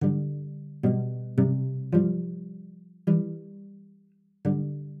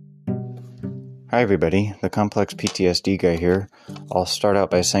Hi everybody, the Complex PTSD guy here. I'll start out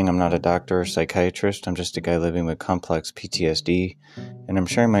by saying I'm not a doctor or psychiatrist, I'm just a guy living with complex PTSD, and I'm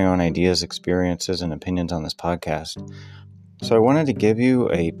sharing my own ideas, experiences, and opinions on this podcast. So I wanted to give you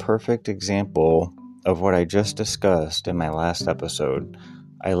a perfect example of what I just discussed in my last episode.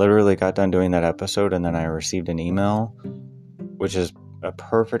 I literally got done doing that episode and then I received an email, which is a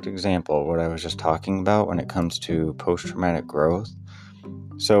perfect example of what I was just talking about when it comes to post-traumatic growth.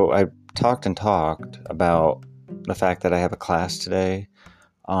 So I talked about the fact that I have a class today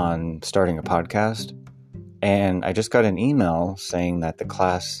on starting a podcast, and I just got an email saying that the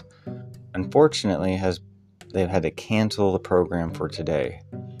class, unfortunately, they've had to cancel the program for today.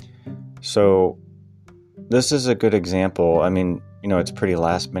 So this is a good example. I mean, it's pretty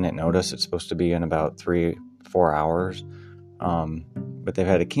last minute notice. It's supposed to be in about 3-4 hours, but they've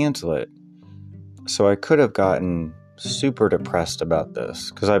had to cancel it. So I could have gotten super depressed about this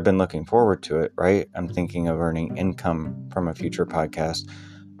because I've been looking forward to it, right? I'm thinking of earning income from a future podcast.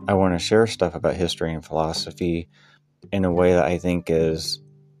 I want to share stuff about history and philosophy in a way that I think is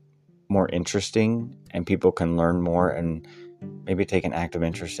more interesting and people can learn more and maybe take an active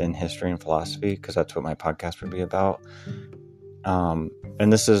interest in history and philosophy, because that's what my podcast would be about. And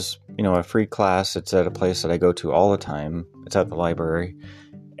this is, a free class. It's at a place that I go to all the time. It's at the library.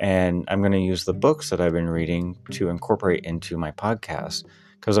 And I'm going to use the books that I've been reading to incorporate into my podcast,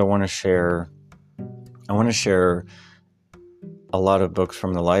 because I want to share a lot of books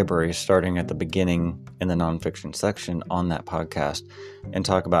from the library, starting at the beginning in the nonfiction section on that podcast, and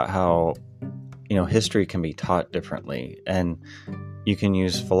talk about how, history can be taught differently. And you can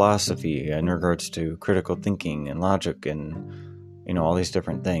use philosophy in regards to critical thinking and logic and, all these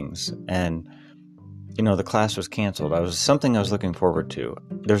different things. And the class was canceled. It was something I was looking forward to.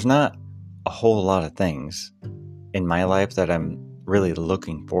 There's not a whole lot of things in my life that I'm really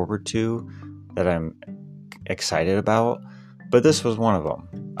looking forward to, that I'm excited about, but this was one of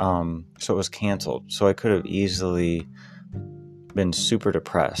them. So it was canceled. So I could have easily been super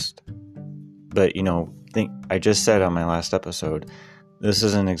depressed. But, I just said on my last episode, this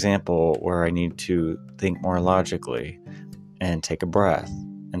is an example where I need to think more logically and take a breath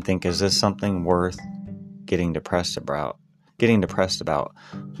and think, is this something worth getting depressed about?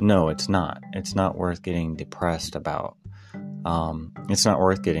 No, it's not. It's not worth getting depressed about. It's not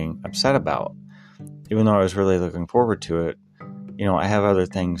worth getting upset about. Even though I was really looking forward to it, I have other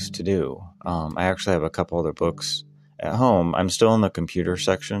things to do. I actually have a couple other books at home. I'm still in the computer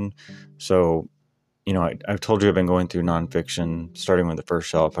section. So, I've told you I've been going through nonfiction, starting with the first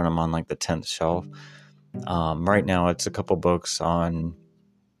shelf, and I'm on like the 10th shelf. Right now it's a couple books on,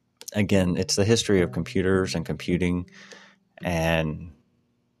 again, it's the history of computers and computing, and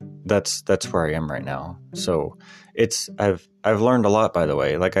that's where I am right now. So I've learned a lot, by the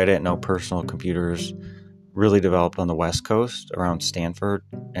way. Like, I didn't know personal computers really developed on the West Coast around Stanford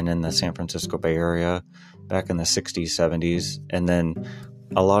and in the San Francisco Bay Area back in the 60s, 70s. And then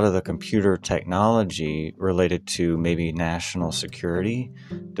a lot of the computer technology related to maybe national security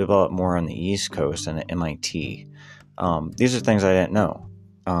developed more on the East Coast and at MIT. These are things I didn't know.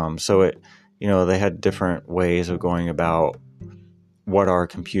 So they had different ways of going about what are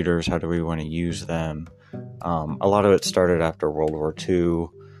computers, how do we want to use them. A lot of it started after World War II,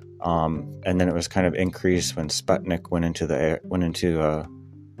 and then it was kind of increased when Sputnik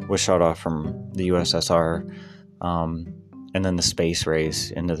was shot off from the USSR, and then the space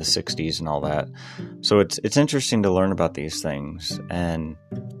race into the 60s and all that. So it's interesting to learn about these things and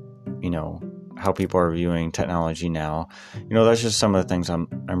how people are viewing technology now. That's just some of the things I'm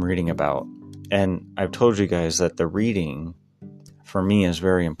reading about. And I've told you guys that the reading for me is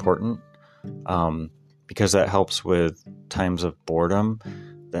very important, because that helps with times of boredom.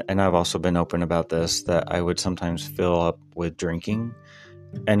 And I've also been open about this, that I would sometimes fill up with drinking,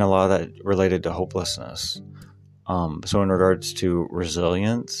 and a lot of that related to hopelessness. So in regards to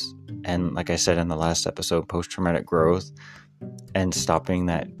resilience, and like I said in the last episode, post-traumatic growth, and stopping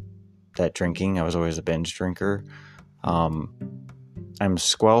that drinking, I was always a binge drinker. I'm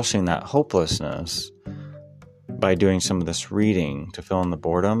squelching that hopelessness by doing some of this reading to fill in the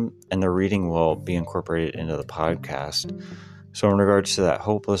boredom, and the reading will be incorporated into the podcast. So in regards to that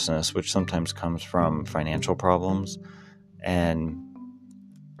hopelessness, which sometimes comes from financial problems and,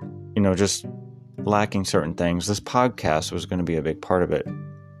 just lacking certain things, this podcast was going to be a big part of it.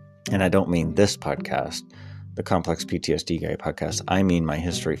 And I don't mean this podcast, the Complex PTSD Guy podcast. I mean my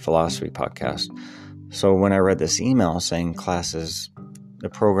history philosophy podcast. So when I read this email saying the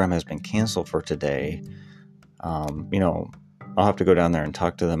program has been canceled for today, I'll have to go down there and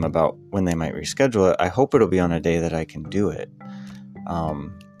talk to them about when they might reschedule it. I hope it'll be on a day that I can do it.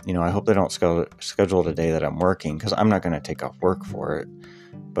 I hope they don't schedule the day that I'm working, because I'm not going to take off work for it,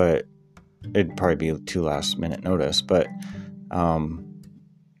 but it'd probably be too last minute notice. But, I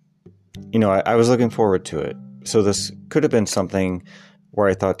was looking forward to it. So this could have been something where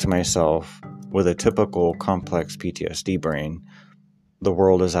I thought to myself, with a typical complex PTSD brain, the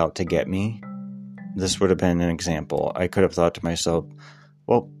world is out to get me. This would have been an example. I could have thought to myself,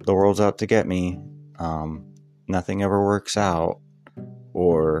 well, the world's out to get me. Nothing ever works out.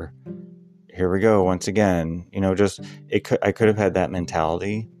 Or here we go once again. I could have had that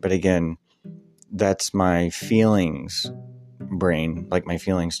mentality. But again, that's my feelings brain, like my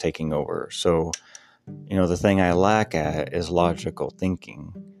feelings taking over. So, the thing I lack at is logical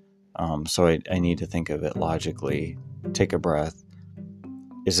thinking. So I need to think of it logically, take a breath.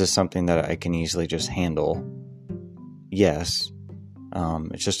 Is this something that I can easily just handle? Yes.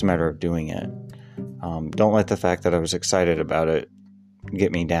 It's just a matter of doing it. Don't let the fact that I was excited about it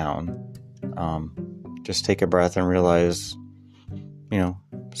get me down. Just take a breath and realize,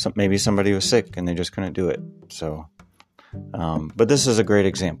 maybe somebody was sick and they just couldn't do it. So, but this is a great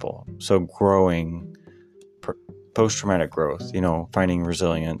example. So growing, post-traumatic growth, finding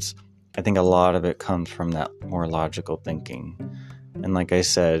resilience. I think a lot of it comes from that more logical thinking. And like I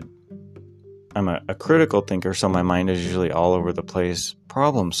said, I'm a critical thinker, so my mind is usually all over the place,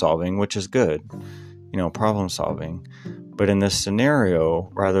 problem solving, which is good, problem solving. But in this scenario,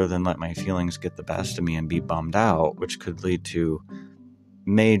 rather than let my feelings get the best of me and be bummed out, which could lead to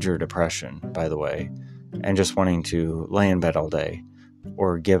major depression, by the way, and just wanting to lay in bed all day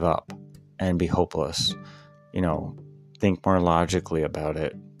or give up and be hopeless, think more logically about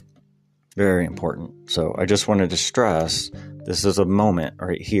it. Very important. So I just wanted to stress, this is a moment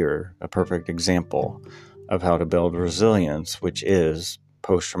right here, a perfect example of how to build resilience, which is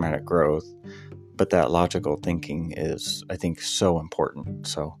post-traumatic growth. But that logical thinking is, I think, so important.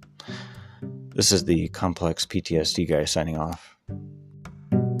 So this is the complex PTSD guy signing off.